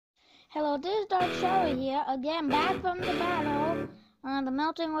Hello, this is Dark Shower here, again back from the battle. The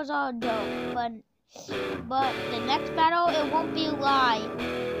melting was all dope, but the next battle, it won't be live.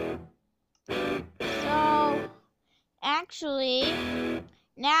 So, actually,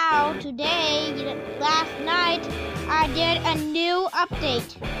 now, today, last night, I did a new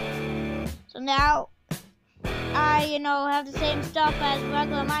update. So now, I, have the same stuff as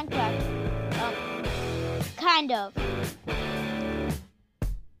regular Minecraft. Kind of.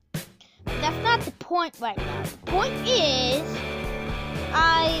 That's not the point right now. The point is,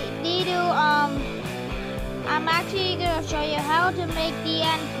 I need to, I'm actually gonna show you how to make the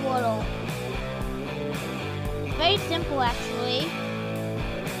end portal. It's very simple, actually.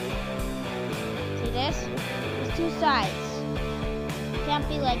 See this? There's two sides. It can't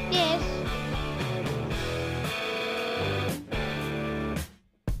be like this.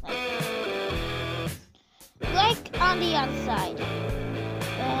 Like on the other side.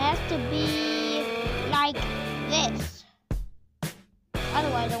 It has to be like this.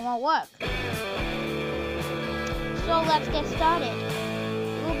 Otherwise, it won't work. So let's get started.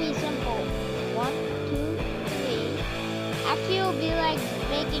 It will be simple. 1, 2, 3. Actually, it will be like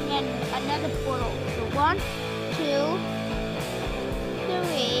making another portal. So 1, 2,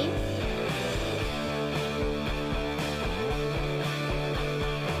 3.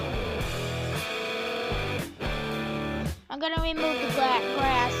 I'm gonna remove the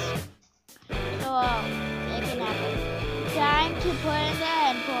grass. So it can happen. Time to put in the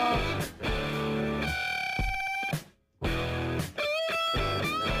end portal.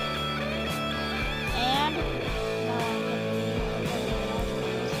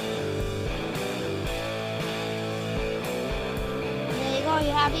 You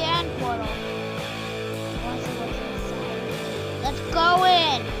have your end portal. Want to see what's inside? Let's go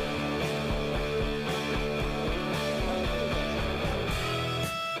in.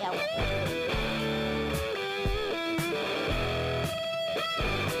 Yeah.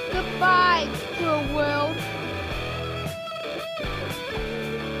 Goodbye, cruel world.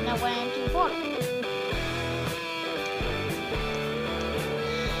 Now we're into the portal.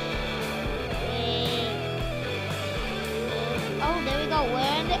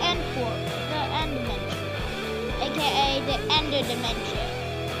 We're in the end portal, the end dimension, aka the ender dimension,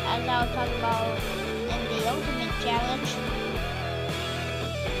 as I was talking about in the ultimate challenge.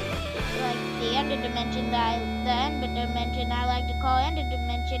 Like the ender dimension, the ender dimension I like to call ender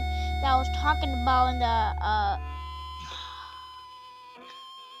dimension, that I was talking about in the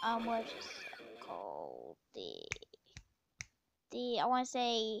what is it called? The I want to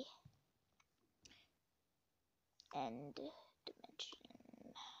say end dimension.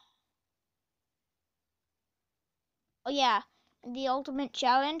 Oh yeah, the ultimate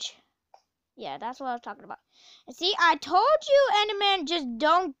challenge. Yeah, that's what I was talking about. And see, I told you, Enderman, just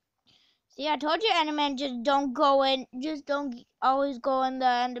don't. See, I told you, Enderman, just don't go in. Just don't always go in the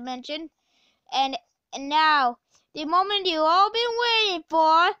end dimension. And now, the moment you all been waiting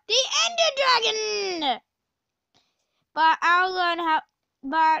for, the Ender Dragon. But I'll learn how.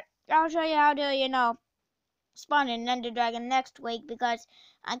 But I'll show you how to, spawn an Ender Dragon next week, because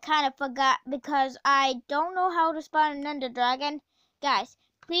I kind of forgot, because I don't know how to spawn an Ender Dragon. Guys,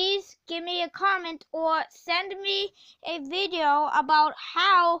 please give me a comment or send me a video about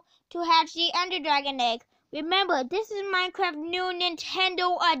how to hatch the Ender Dragon egg. Remember, this is Minecraft New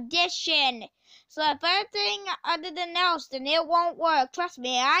Nintendo Edition. So if anything other than else, then it won't work. Trust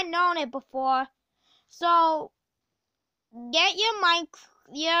me, I've known it before. So get your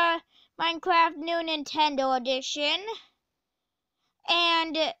Minecraft New Nintendo Edition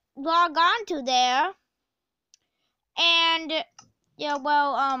and log on to there and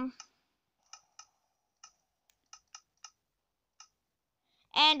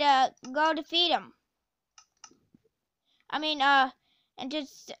and go defeat him. I mean and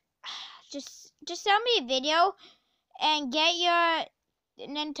just send me a video and get your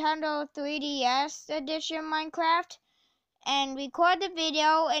Nintendo 3DS edition Minecraft and record the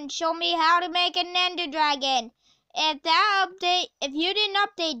video and show me how to make an Ender Dragon. If you didn't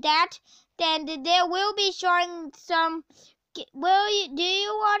update that, then there will be showing some. Do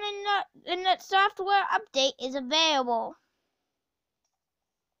you want to know the software update is available?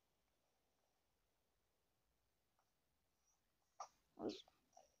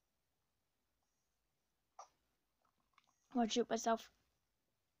 I want to shoot myself.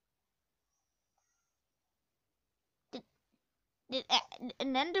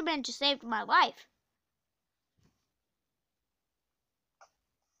 An Enderman just saved my life.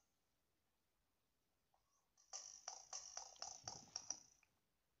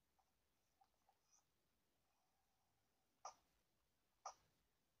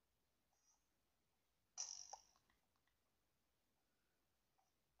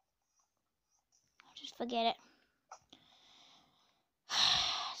 Just forget it.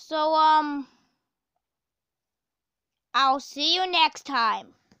 So, I'll see you next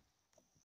time.